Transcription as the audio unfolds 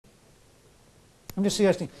I'm just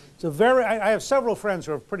suggesting, it's a very, I have several friends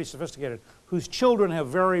who are pretty sophisticated whose children have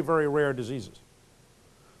very, very rare diseases.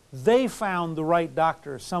 They found the right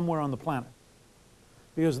doctor somewhere on the planet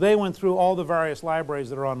because they went through all the various libraries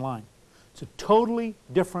that are online. It's a totally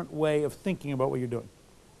different way of thinking about what you're doing.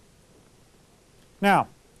 Now,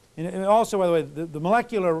 and also, by the way,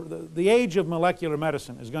 the age of molecular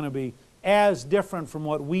medicine is going to be as different from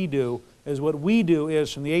what we do as what we do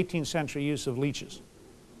is from the 18th century use of leeches.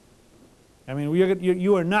 I mean,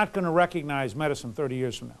 you are not going to recognize medicine 30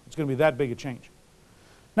 years from now. It's going to be that big a change.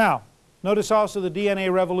 Now, notice also the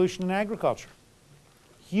DNA revolution in agriculture.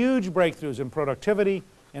 Huge breakthroughs in productivity,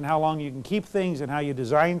 in how long you can keep things, and how you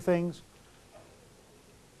design things.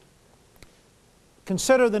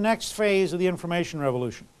 Consider the next phase of the information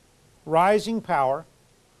revolution. Rising power,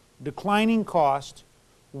 declining cost,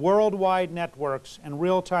 worldwide networks, and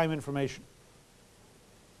real-time information.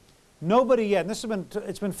 Nobody yet, and this has been,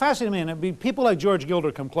 it's been fascinating to me, and people like George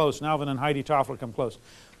Gilder come close, and Alvin and Heidi Toffler come close.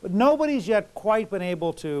 But nobody's yet quite been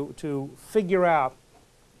able to figure out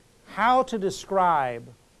how to describe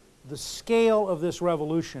the scale of this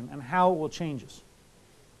revolution and how it will change us.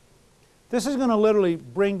 This is going to literally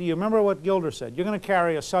bring to you, remember what Gilder said, you're going to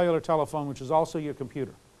carry a cellular telephone which is also your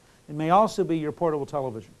computer. It may also be your portable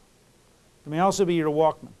television. It may also be your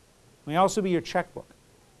Walkman. It may also be your checkbook.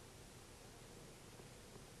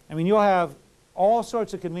 I mean, you'll have all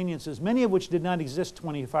sorts of conveniences, many of which did not exist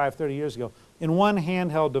 25, 30 years ago, in one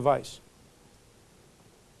handheld device.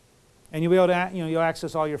 And you'll be able to, you'll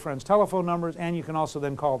access all your friends' telephone numbers, and you can also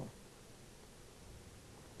then call them.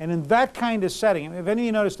 And in that kind of setting, if any of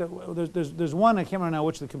you noticed that there's one, I can't remember now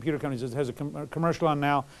which of the computer companies has a commercial on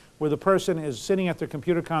now, where the person is sitting at their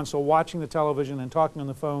computer console watching the television and talking on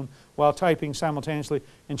the phone while typing simultaneously,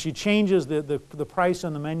 and she changes the price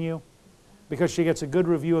on the menu because she gets a good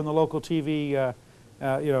review on the local TV.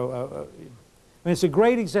 I mean, it's a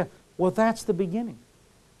great example. Well, that's the beginning.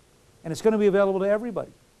 And it's going to be available to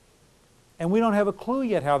everybody. And we don't have a clue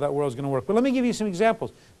yet how that world's going to work. But let me give you some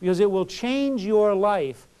examples, because it will change your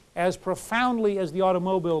life as profoundly as the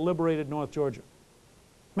automobile liberated North Georgia.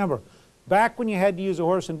 Remember, back when you had to use a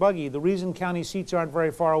horse and buggy, the reason county seats aren't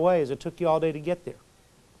very far away is it took you all day to get there.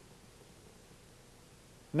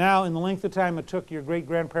 Now, in the length of time it took your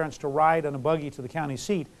great-grandparents to ride on a buggy to the county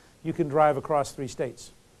seat, you can drive across 3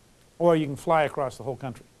 states. Or you can fly across the whole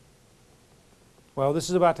country. Well, this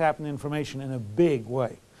is about to happen in information in a big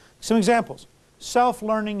way. Some examples.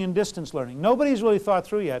 Self-learning and distance learning. Nobody's really thought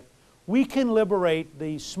through yet. We can liberate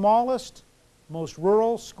the smallest, most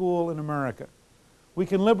rural school in America. We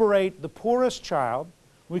can liberate the poorest child.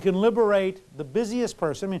 We can liberate the busiest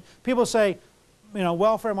person. I mean, people say, you know,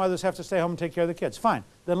 welfare mothers have to stay home and take care of the kids. Fine.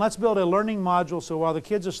 Then let's build a learning module so while the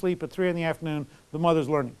kids are asleep at 3 in the afternoon, the mother's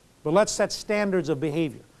learning. But let's set standards of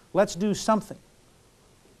behavior. Let's do something.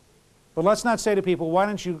 But let's not say to people, why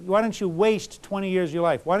don't you waste 20 years of your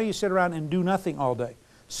life? Why don't you sit around and do nothing all day?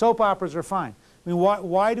 Soap operas are fine. I mean,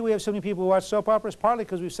 why do we have so many people who watch soap operas? Partly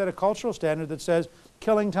because we've set a cultural standard that says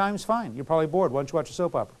killing time's fine. You're probably bored. Why don't you watch a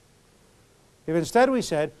soap opera? If instead we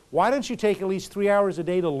said, why don't you take at least 3 hours a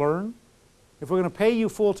day to learn? If we're going to pay you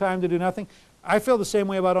full time to do nothing, I feel the same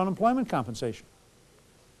way about unemployment compensation.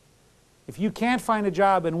 If you can't find a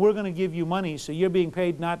job and we're going to give you money so you're being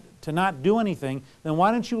paid to not do anything, then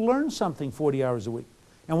why don't you learn something 40 hours a week?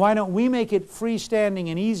 And why don't we make it freestanding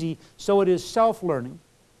and easy so it is self-learning?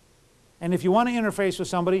 And if you want to interface with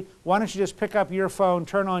somebody, why don't you just pick up your phone,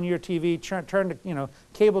 turn on your TV, turn to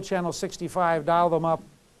cable channel 65, dial them up,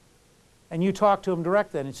 and you talk to them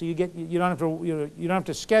direct then. And so you don't have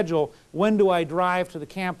to schedule, when do I drive to the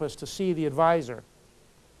campus to see the advisor?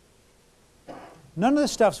 None of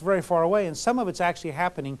this stuff's very far away, and some of it's actually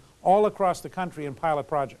happening all across the country in pilot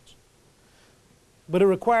projects. But it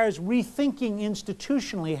requires rethinking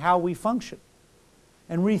institutionally how we function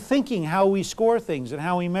and rethinking how we score things and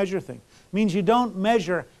how we measure things. It means you don't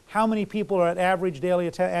measure how many people are at average daily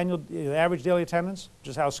attendance, which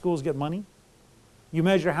is how schools get money. You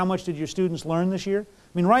measure how much did your students learn this year.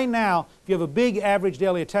 I mean, right now, if you have a big average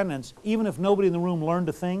daily attendance, even if nobody in the room learned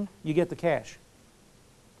a thing, you get the cash.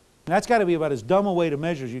 And that's got to be about as dumb a way to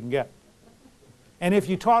measure as you can get. And if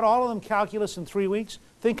you taught all of them calculus in 3 weeks,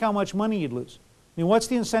 think how much money you'd lose. I mean, what's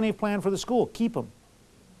the incentive plan for the school? Keep them.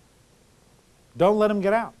 Don't let them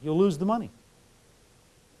get out. You'll lose the money.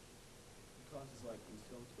 Because it's like in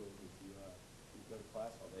film schools, if you go to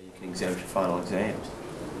class all day, you can exempt your final exams.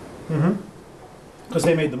 Mm-hmm. Because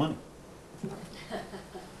they made the money.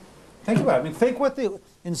 Think about it. I mean, think what the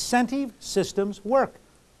incentive systems work.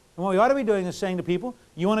 And what we ought to be doing is saying to people,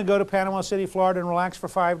 you want to go to Panama City, Florida and relax for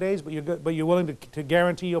 5 days, but you're willing to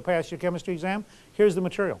guarantee you'll pass your chemistry exam? Here's the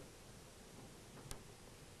material.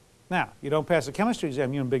 Now, you don't pass the chemistry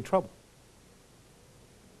exam, you're in big trouble.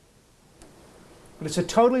 But it's a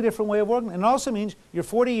totally different way of working. And it also means you're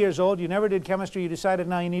 40 years old, you never did chemistry, you decided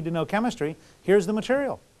now you need to know chemistry. Here's the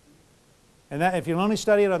material. And that, if you only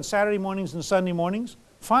study it on Saturday mornings and Sunday mornings,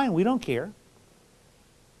 fine, we don't care.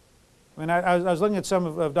 I mean, I was looking at some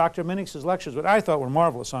of Dr. Minix's lectures, but I thought were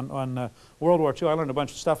marvelous on World War II. I learned a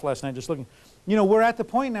bunch of stuff last night just looking. You know, we're at the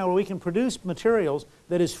point now where we can produce materials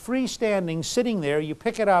that is freestanding, sitting there. You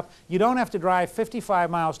pick it up. You don't have to drive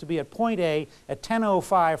 55 miles to be at point A at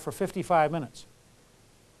 10:05 for 55 minutes.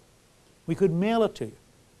 We could mail it to you,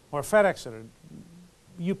 or FedEx it, or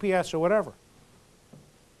UPS, or whatever.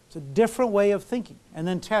 It's a different way of thinking. And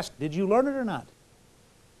then test, did you learn it or not?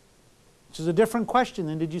 Which is a different question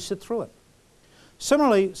than did you sit through it.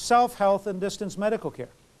 Similarly, self-health and distance medical care.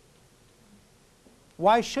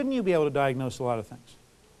 Why shouldn't you be able to diagnose a lot of things?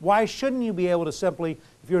 Why shouldn't you be able to simply,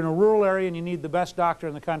 if you're in a rural area and you need the best doctor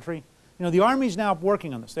in the country, you know, the Army's now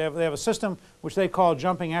working on this. They have a system which they call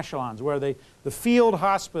jumping echelons, where the field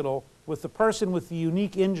hospital with the person with the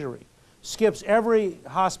unique injury skips every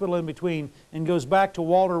hospital in between and goes back to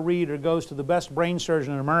Walter Reed or goes to the best brain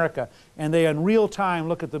surgeon in America, and they in real time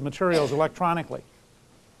look at the materials electronically.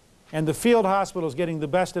 And the field hospital is getting the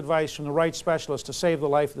best advice from the right specialist to save the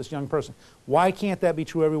life of this young person. Why can't that be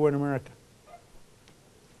true everywhere in America?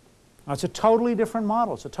 Now, it's a totally different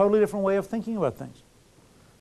model. It's a totally different way of thinking about things.